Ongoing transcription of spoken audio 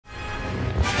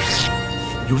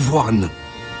You've won.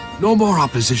 No more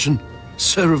opposition.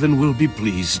 Seravan will be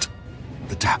pleased.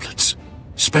 The tablets.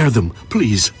 Spare them,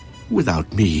 please.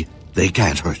 Without me, they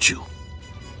can't hurt you.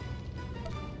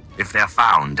 If they're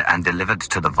found and delivered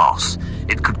to the Voss,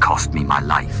 it could cost me my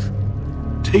life.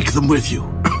 Take them with you.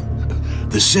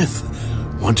 The Sith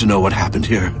want to know what happened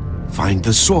here. Find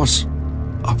the source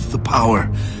of the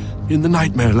power in the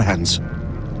Nightmare Lands.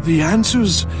 The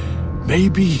answers may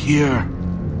be here,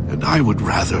 and I would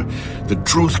rather the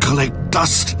truth collect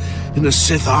dust in a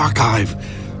Sith archive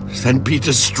than be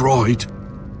destroyed.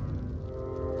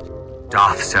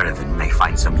 Darth Seravan may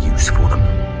find some use for them.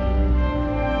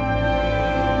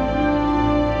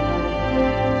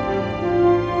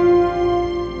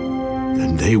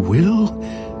 Then they will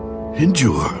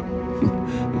endure.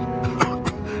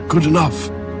 Good enough.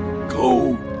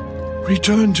 Go.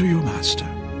 Return to your master.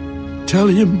 Tell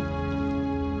him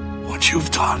what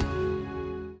you've done.